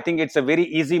I think it's a very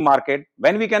easy market.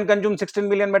 When we can consume 16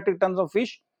 million metric tons of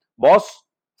fish, boss,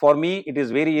 for me it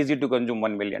is very easy to consume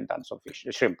 1 million tons of fish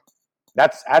shrimp.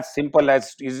 That's as simple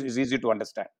as is easy to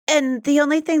understand. And the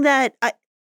only thing that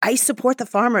I support the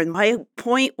farmer. My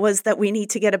point was that we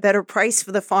need to get a better price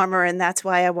for the farmer, and that's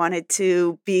why I wanted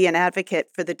to be an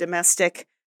advocate for the domestic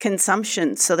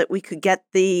consumption so that we could get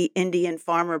the Indian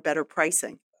farmer better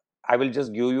pricing. I will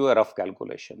just give you a rough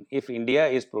calculation. If India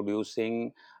is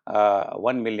producing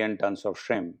 1 million tons of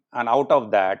shrimp, and out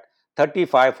of that,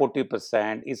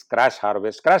 35-40% is crash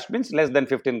harvest. Crash means less than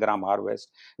 15 gram harvest,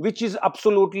 which is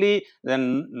absolutely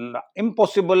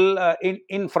impossible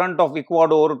in front of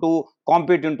Ecuador to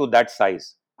compete into that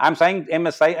size. I'm saying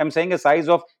a size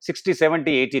of 60,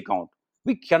 70, 80 count.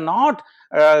 We cannot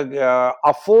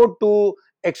afford to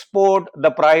export the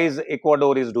price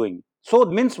Ecuador is doing. So it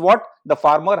means what? The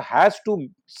farmer has to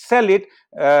sell it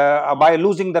by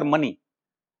losing their money.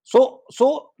 So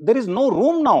there is no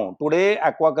room now today.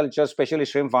 Aquaculture, especially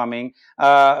shrimp farming,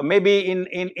 maybe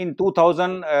in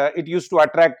 2000 it used to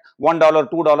attract $1,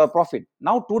 $2 profit.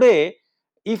 Now today,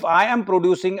 if I am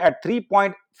producing at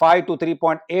 3.5 to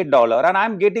 $3.8 and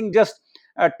I'm getting just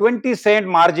a 20-cent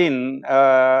margin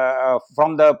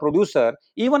from the producer,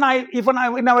 even I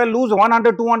lose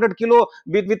 100 200 kilo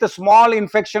with a small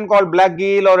infection called black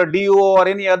gill or a DO or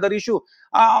any other issue,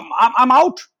 I'm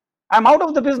out. I'm out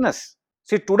of the business.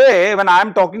 See, today when I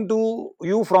am talking to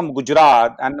you from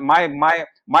Gujarat, and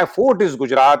my fort is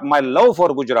Gujarat, my love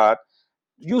for Gujarat,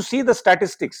 you see the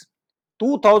statistics.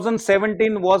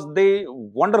 2017 was the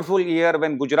wonderful year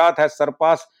when Gujarat has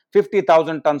surpassed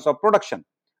 50,000 tons of production.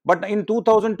 But in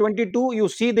 2022, you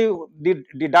see the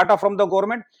data from the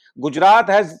government, Gujarat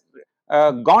has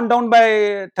gone down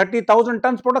by 30,000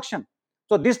 tons production.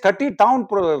 So this 30 town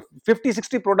 50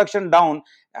 60 production down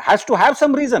has to have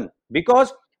some reason,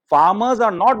 because farmers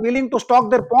are not willing to stock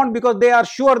their pond because they are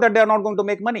sure that they are not going to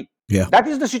make money. Yeah. That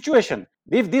is the situation.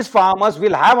 If these farmers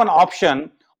will have an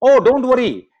option, oh, don't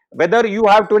worry, whether you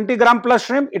have 20 gram plus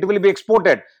shrimp, it will be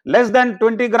exported. Less than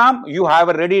 20 gram, you have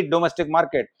a ready domestic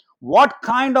market. What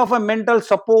kind of a mental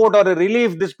support or a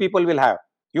relief these people will have?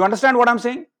 You understand what I'm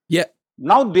saying? Yeah.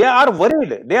 Now they are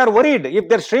worried. They are worried. If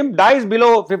their shrimp dies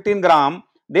below 15 gram,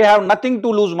 they have nothing to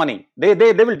lose money. They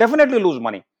will definitely lose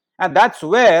money. And that's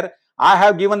where I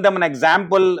have given them an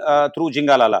example through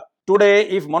Jingalala. Today,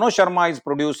 if Manoj Sharma is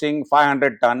producing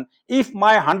 500 ton, if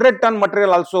my 100-ton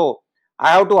material also,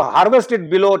 I have to harvest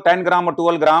it below 10 gram or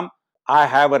 12 gram, I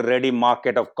have a ready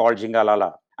market of called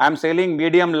Jingalala. I am selling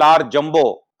medium, large,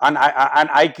 jumbo, and an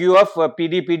IQF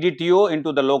PD, PDTO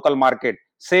into the local market.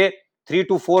 Say 3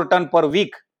 to 4 ton per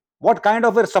week. What kind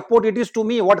of a support it is to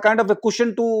me? What kind of a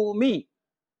cushion to me?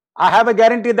 I have a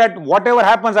guarantee that whatever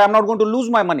happens, I am not going to lose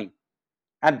my money.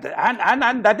 And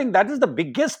I think that is the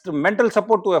biggest mental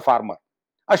support to a farmer.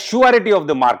 A surety of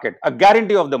the market, a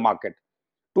guarantee of the market.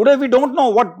 Today, we don't know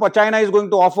what China is going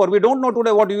to offer. We don't know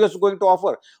today what US is going to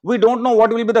offer. We don't know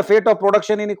what will be the fate of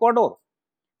production in Ecuador.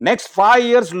 Next 5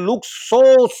 years looks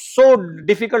so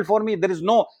difficult for me. There is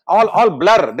no all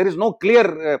blur. There is no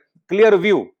clear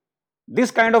view.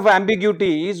 This kind of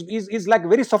ambiguity is like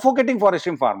very suffocating for a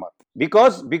shrimp farmer,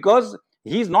 because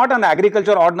he is not an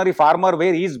agriculture ordinary farmer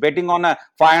where he is betting on a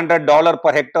 $500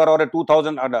 per hectare or a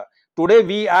 2,000. Today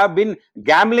we have been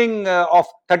gambling of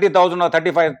 30,000 or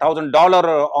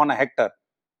 $35,000 on a hectare.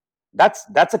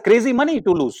 That's a crazy money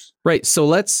to lose. Right. So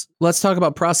let's talk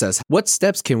about process. What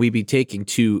steps can we be taking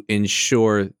to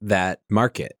ensure that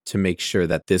market, to make sure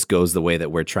that this goes the way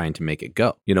that we're trying to make it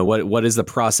go? You know, what is the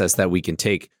process that we can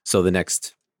take so the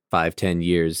next 5-10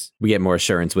 years we get more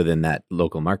assurance within that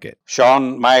local market?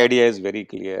 Sean, my idea is very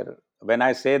clear. When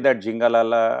I say that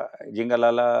Jingalala,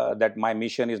 that my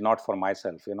mission is not for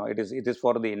myself, it is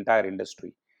for the entire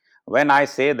industry. When I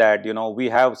say that, we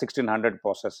have 1,600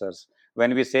 processors,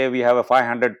 when we say we have a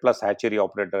 500 plus hatchery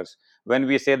operators, when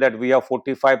we say that we have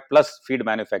 45 plus feed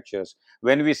manufacturers,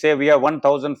 when we say we have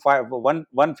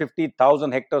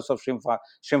 150,000 hectares of shrimp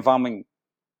farming,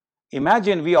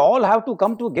 imagine we all have to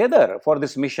come together for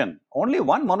this mission. Only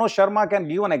one Manoj Sharma can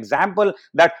give an example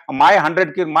that my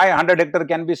 100 hectare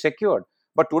can be secured.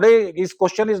 But today his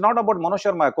question is not about Manoj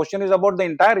Sharma. Question is about the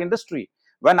entire industry.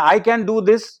 When I can do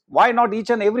this, why not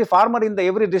each and every farmer in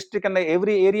every district and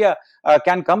every area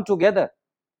can come together?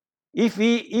 If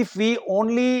we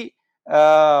only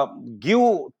give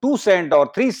 2 cent or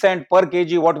 3 cent per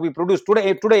kg what we produce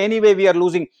today anyway we are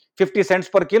losing 50 cents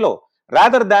per kilo,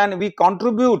 rather than we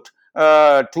contribute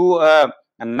to a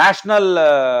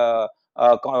national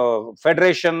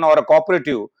federation or a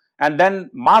cooperative, and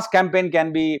then mass campaign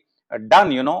can be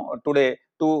done today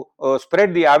to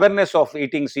spread the awareness of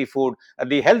eating seafood,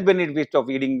 the health benefits of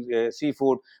eating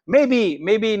seafood. Maybe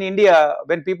in India,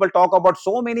 when people talk about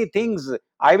so many things,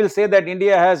 I will say that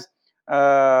India has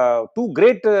two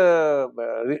great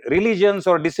religions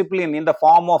or discipline in the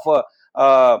form of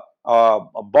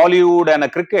Bollywood and a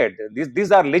cricket.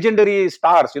 These are legendary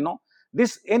stars.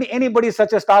 Anybody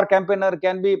such a star campaigner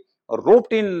can be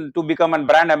roped in to become a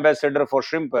brand ambassador for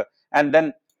shrimp, and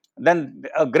then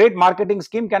a great marketing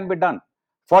scheme can be done.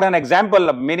 For an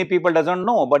example, many people doesn't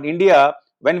know, but India,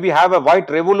 when we have a white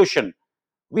revolution,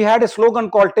 we had a slogan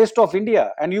called Taste of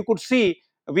India, and you could see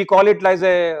we call it as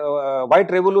a white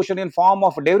revolution in form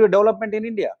of dairy development in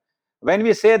India. When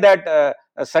we say that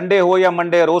Sunday ho ya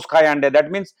Monday rose khai ande,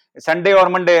 that means Sunday or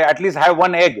Monday at least have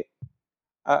one egg.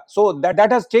 So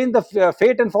that has changed the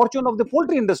fate and fortune of the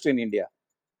poultry industry in India.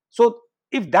 So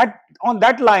if that on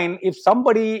that line, if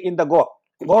somebody in the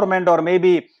government or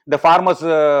maybe the farmers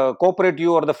cooperative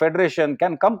or the federation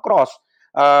can come across,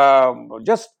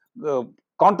 just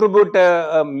contribute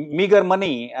meager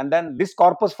money, and then this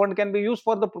corpus fund can be used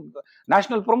for the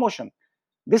national promotion.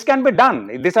 This can be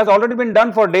done. This has already been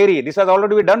done for dairy. This has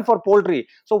already been done for poultry.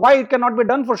 So why it cannot be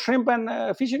done for shrimp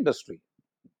and fish industry?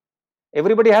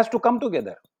 Everybody has to come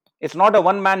together. It's not a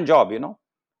one-man job,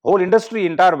 Whole industry,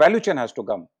 entire value chain has to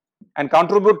come and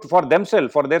contribute for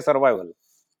themselves, for their survival.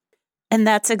 And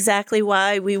that's exactly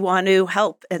why we want to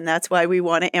help. And that's why we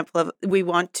want to we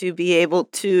want to be able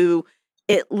to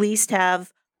at least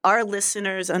have our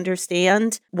listeners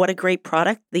understand what a great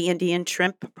product the Indian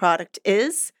shrimp product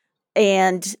is,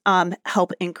 and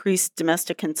help increase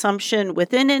domestic consumption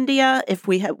within India. If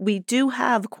we do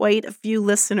have quite a few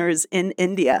listeners in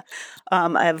India.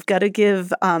 I've got to give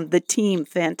the team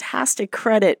fantastic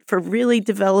credit for really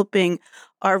developing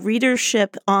our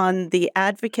readership on The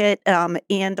Advocate,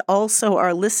 and also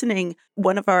our listening.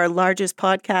 One of our largest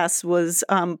podcasts was,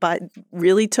 but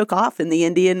really took off in the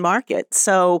Indian market.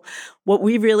 So what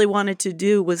we really wanted to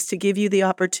do was to give you the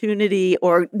opportunity,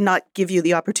 or not give you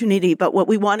the opportunity, but what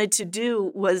we wanted to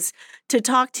do was to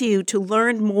talk to you, to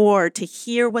learn more, to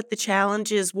hear what the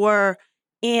challenges were,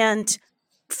 and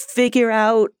figure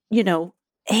out,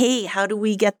 hey, how do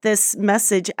we get this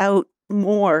message out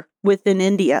more within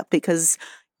India? Because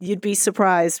you'd be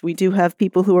surprised, we do have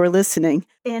people who are listening.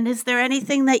 And is there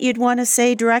anything that you'd want to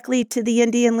say directly to the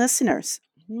Indian listeners?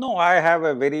 No, I have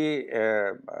a very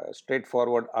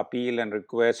straightforward appeal and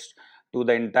request to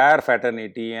the entire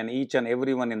fraternity and each and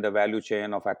everyone in the value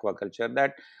chain of aquaculture,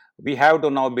 that we have to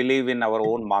now believe in our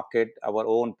own market, our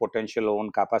own potential,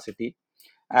 own capacity.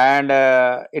 And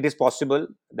it is possible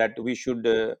that we should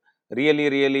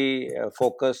really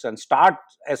focus and start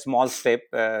a small step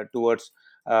towards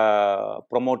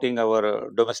promoting our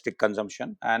domestic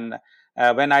consumption. And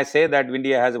when I say that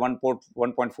India has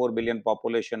 1.4 billion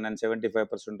population and 75%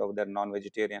 of their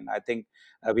non-vegetarian, I think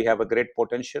we have a great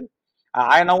potential.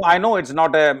 I know it's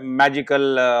not a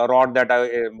magical rod that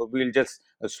we'll just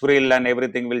swirl and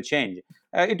everything will change.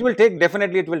 It will take,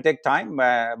 definitely it will take time,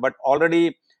 but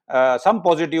already some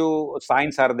positive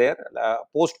signs are there.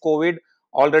 Post-COVID,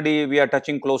 already we are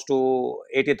touching close to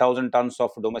 80,000 tons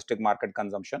of domestic market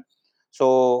consumption.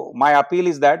 So my appeal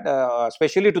is that,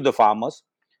 especially to the farmers,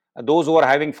 those who are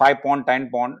having 5 pond, 10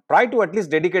 pond, try to at least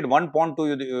dedicate 1 pond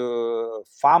to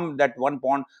farm that 1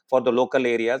 pond for the local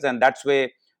areas, and that's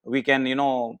way we can,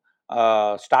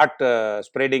 start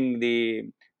spreading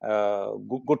the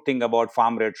good thing about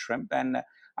farm red shrimp. And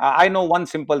I know one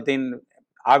simple thing: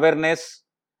 awareness,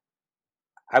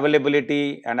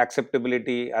 availability, and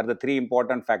acceptability are the three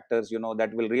important factors,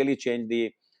 that will really change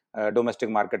the domestic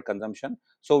market consumption.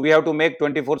 So we have to make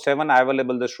 24/7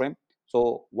 available the shrimp.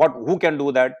 So who can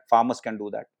do that? Farmers can do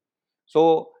that.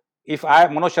 So if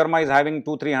Manoj Sharma is having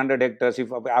 200-300 hectares, if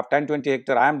I have 10-20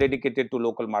 hectares, I am dedicated to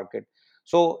local market.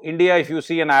 So India, if you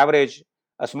see an average,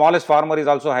 a smallest farmer is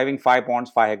also having 5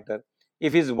 ponds, 5 hectares.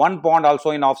 If he's 1 pond also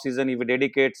in off season, if he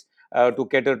dedicates to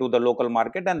cater to the local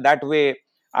market, and that way,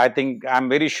 I think I'm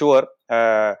very sure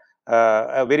a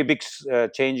very big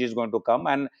change is going to come,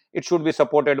 and it should be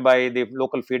supported by the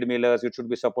local feed millers. It should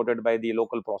be supported by the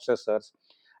local processors.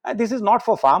 And this is not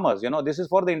for farmers, this is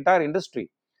for the entire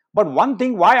industry. But one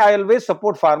thing why I always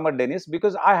support farmer, Dennis,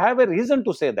 because I have a reason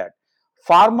to say that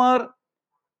farmer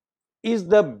is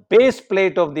the base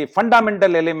plate of the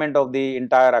fundamental element of the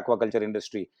entire aquaculture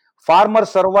industry. Farmer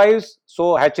survives,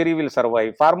 so hatchery will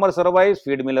survive. Farmer survives,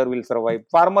 feed miller will survive.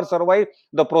 Farmer survive,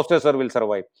 the processor will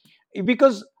survive.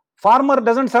 Because farmer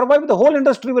doesn't survive, the whole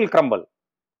industry will crumble.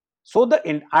 So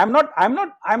I'm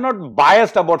not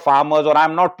biased about farmers, or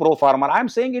I'm not pro farmer. I'm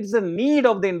saying it's the need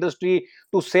of the industry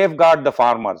to safeguard the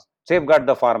farmers, safeguard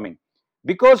the farming,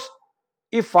 because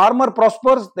if farmer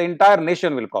prospers, the entire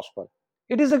nation will prosper.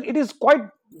 It is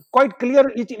quite clear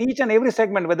in each and every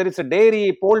segment, whether it's a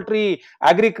dairy, poultry,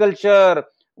 agriculture,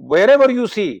 wherever you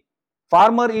see,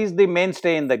 farmer is the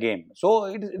mainstay in the game. So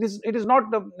it is not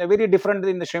very different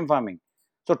in the shrimp farming.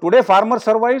 So today farmer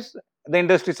survives, the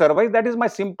industry survives. That is my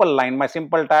simple line, my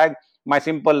simple tag, my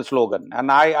simple slogan,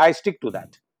 and I stick to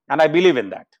that, and I believe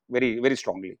in that very, very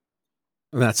strongly.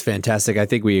 That's fantastic. I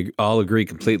think we all agree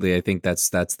completely. I think that's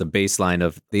the baseline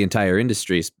of the entire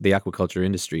industry. The aquaculture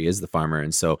industry is the farmer.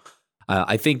 And so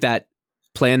I think that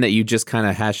plan that you just kind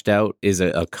of hashed out is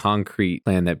a concrete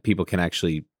plan that people can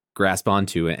actually grasp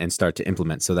onto and start to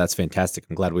implement. So that's fantastic.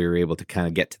 I'm glad we were able to kind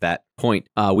of get to that point.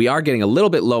 We are getting a little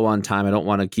bit low on time. I don't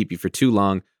want to keep you for too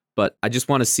long, but I just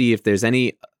want to see if there's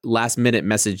any last minute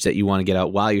message that you want to get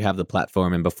out while you have the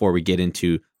platform and before we get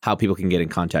into how people can get in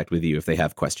contact with you if they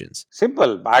have questions.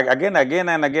 Simple. Again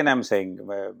and again, I'm saying,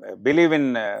 believe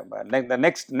in the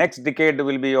next decade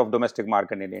will be of domestic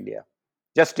market in India.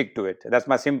 Just stick to it. That's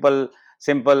my simple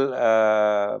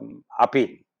appeal.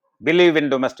 Believe in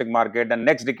domestic market, and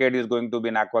next decade is going to be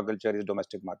in aquaculture, is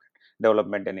domestic market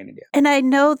development in India. And I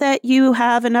know that you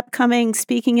have an upcoming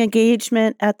speaking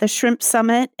engagement at the Shrimp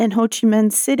Summit in Ho Chi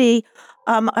Minh City.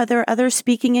 Are there other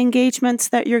speaking engagements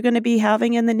that you're going to be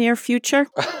having in the near future?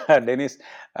 Dennis,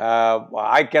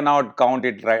 I cannot count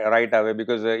it right away,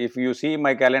 because if you see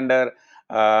my calendar,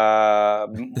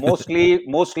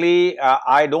 mostly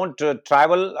I don't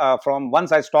travel from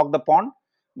once I stock the pond,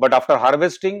 but after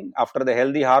harvesting, after the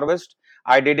healthy harvest,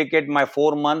 I dedicate my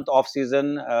 4 month off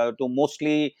season to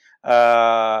mostly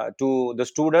to the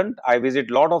student. I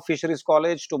visit a lot of fisheries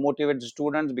college to motivate the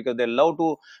students, because they love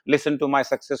to listen to my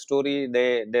success story.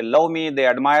 They love me, they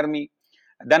admire me.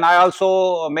 Then I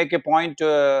also make a point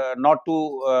not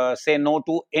to say no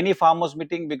to any farmers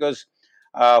meeting, because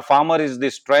farmer is the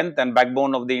strength and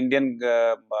backbone of the Indian,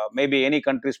 maybe any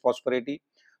country's prosperity.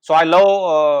 So I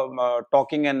love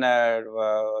talking and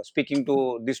speaking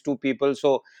to these two people.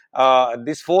 So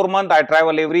this 4 month I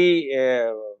travel every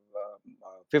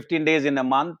 15 days in a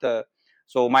month.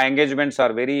 So my engagements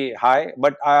are very high,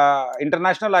 but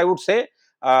international, I would say,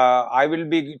 I will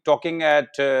be talking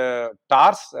at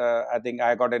TARS. I think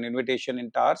I got an invitation in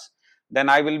TARS. Then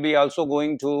I will be also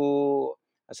going to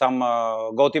some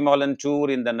Guatemalan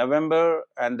tour in the November,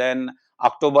 and then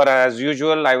October, as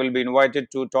usual, I will be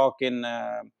invited to talk in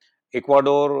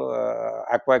Ecuador,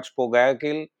 Aqua Expo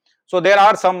Guayaquil. So there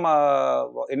are some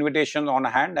invitations on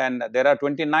hand, and there are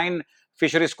 29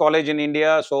 fisheries college in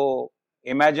India. So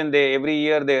imagine, they every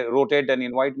year they rotate and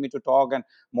invite me to talk and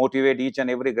motivate each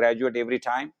and every graduate every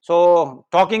time. So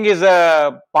talking is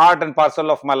a part and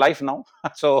parcel of my life now.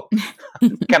 So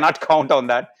cannot count on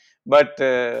that, but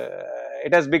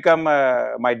it has become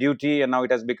my duty, and now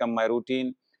it has become my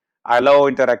routine. I love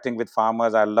interacting with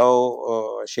farmers. I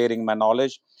love sharing my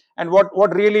knowledge. And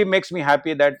what really makes me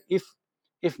happy, that if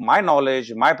my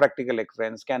knowledge, my practical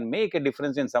experience can make a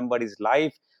difference in somebody's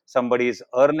life, somebody's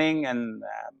earning, and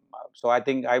so I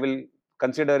think I will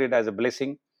consider it as a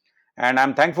blessing. And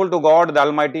I'm thankful to God the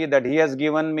Almighty that He has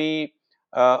given me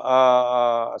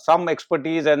some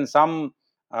expertise and some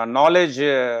knowledge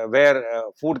where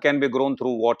food can be grown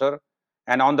through water.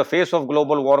 And on the face of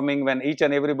global warming, when each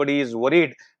and everybody is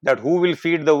worried that who will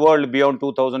feed the world beyond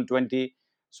 2020,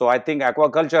 so I think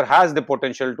aquaculture has the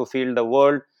potential to feed the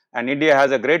world, and India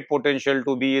has a great potential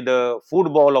to be the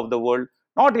food ball of the world,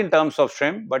 not in terms of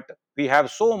shrimp, but we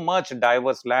have so much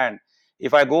diverse land.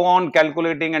 If I go on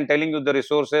calculating and telling you the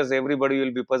resources, everybody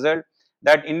will be puzzled.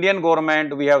 That Indian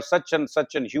government, we have such and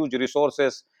huge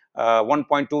resources,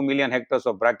 1.2 million hectares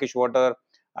of brackish water,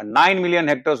 9 million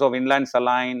hectares of inland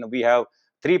saline. We have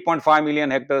 3.5 million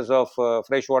hectares of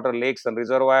freshwater lakes and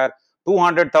reservoir,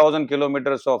 200,000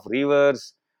 kilometers of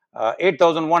rivers,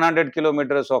 8,100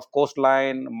 kilometers of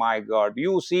coastline. My God,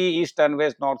 you see east and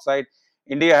west, north side.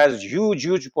 India has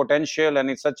huge potential, and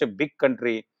it's such a big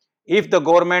country. If the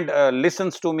government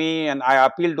listens to me, and I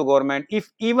appeal to government, if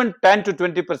even 10 to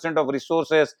 20% of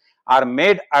resources are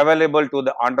made available to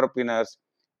the entrepreneurs,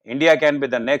 India can be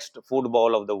the next food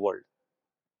bowl of the world.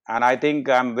 And I think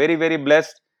I'm very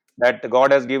blessed that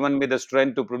God has given me the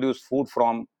strength to produce food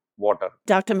from water.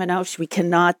 Dr. Manoj, we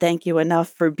cannot thank you enough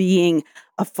for being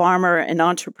a farmer, an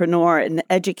entrepreneur, an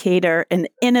educator, an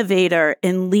innovator,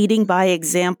 and leading by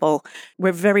example.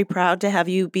 We're very proud to have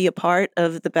you be a part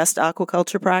of the Best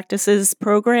Aquaculture Practices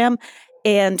program,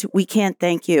 and we can't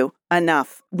thank you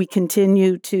enough. We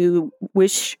continue to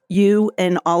wish you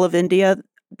and all of India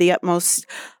the utmost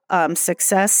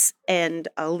success, and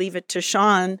I'll leave it to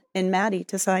Sean and Maddie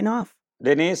to sign off.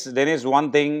 Dennis,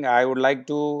 one thing I would like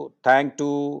to thank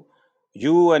to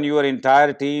you and your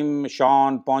entire team,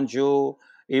 Sean, Poncho,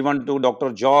 even to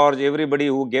Dr. George, everybody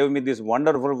who gave me this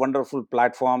wonderful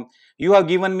platform. You have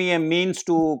given me a means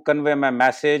to convey my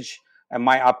message and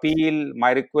my appeal,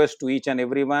 my request to each and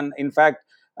everyone. In fact,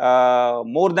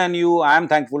 more than you, I am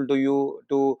thankful to you.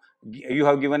 You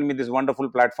have given me this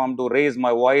wonderful platform to raise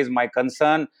my voice, my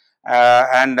concern,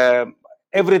 and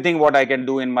everything what I can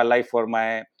do in my life for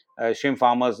my shrimp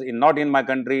farmers, not in my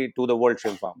country, to the world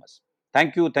shrimp farmers.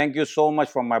 Thank you so much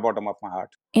from my bottom of my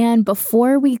heart. And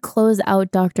before we close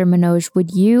out, Dr. Manoj,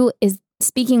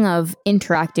 speaking of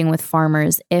interacting with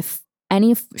farmers, if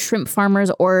any shrimp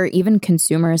farmers or even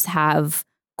consumers have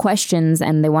questions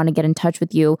and they want to get in touch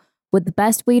with you, would the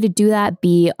best way to do that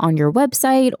be on your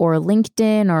website or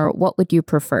LinkedIn, or what would you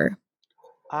prefer?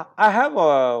 I have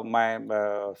my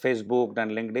Facebook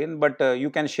and LinkedIn, but you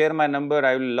can share my number.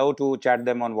 I will love to chat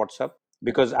them on WhatsApp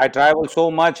because I travel so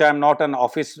much. I'm not an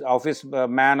office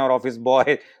man or office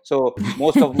boy, so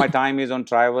most of my time is on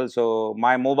travel. So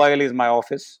my mobile is my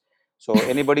office. So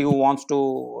anybody who wants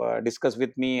to discuss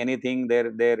with me anything,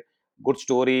 their good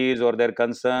stories or their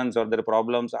concerns or their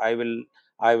problems, I will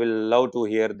love to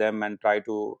hear them and try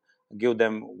to give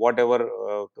them whatever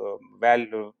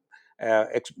value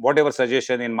whatever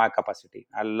suggestion in my capacity.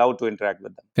 I love to interact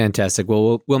with them. Fantastic.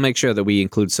 Well, we'll make sure that we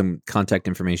include some contact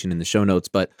information in the show notes.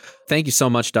 But thank you so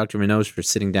much, Dr. Manoj, for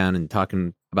sitting down and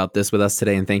talking about this with us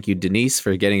today. And thank you, Denise,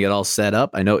 for getting it all set up.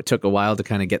 I know it took a while to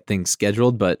kind of get things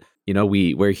scheduled, but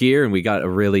we're here and we got a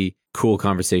really cool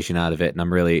conversation out of it. And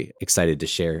I'm really excited to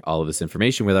share all of this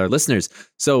information with our listeners.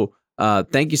 So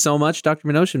thank you so much, Dr.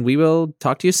 Manoj, and we will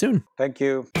talk to you soon. Thank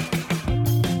you.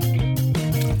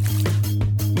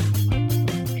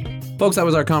 Folks, that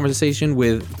was our conversation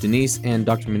with Denise and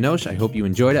Dr. Manoj. I hope you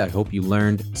enjoyed it. I hope you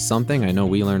learned something. I know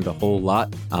we learned a whole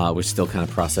lot. We're still kind of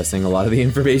processing a lot of the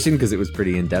information because it was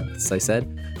pretty in-depth, as I said.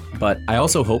 But I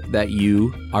also hope that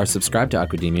you are subscribed to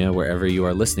Aquademia wherever you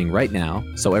are listening right now.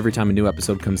 So every time a new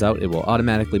episode comes out, it will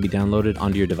automatically be downloaded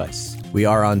onto your device. We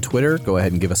are on Twitter. Go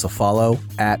ahead and give us a follow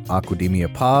at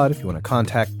Aquademia Pod. If you want to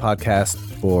contact the podcast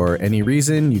for any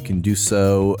reason, you can do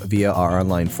so via our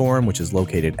online forum, which is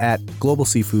located at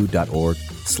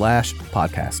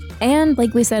globalseafood.org/podcast. And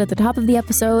like we said at the top of the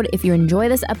episode, if you enjoy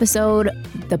this episode,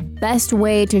 the best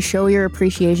way to show your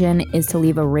appreciation is to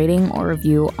leave a rating or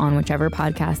review on whichever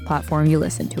podcast platform you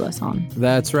listen to us on.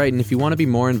 That's right. And if you want to be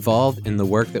more involved in the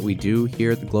work that we do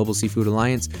here at the Global Seafood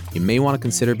Alliance, you may want to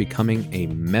consider becoming a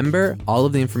member. All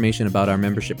of the information about our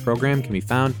membership program can be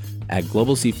found at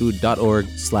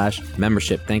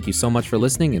globalseafood.org/membership. Thank you so much for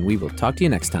listening, and we will talk to you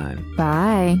next time.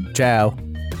 Bye. Ciao.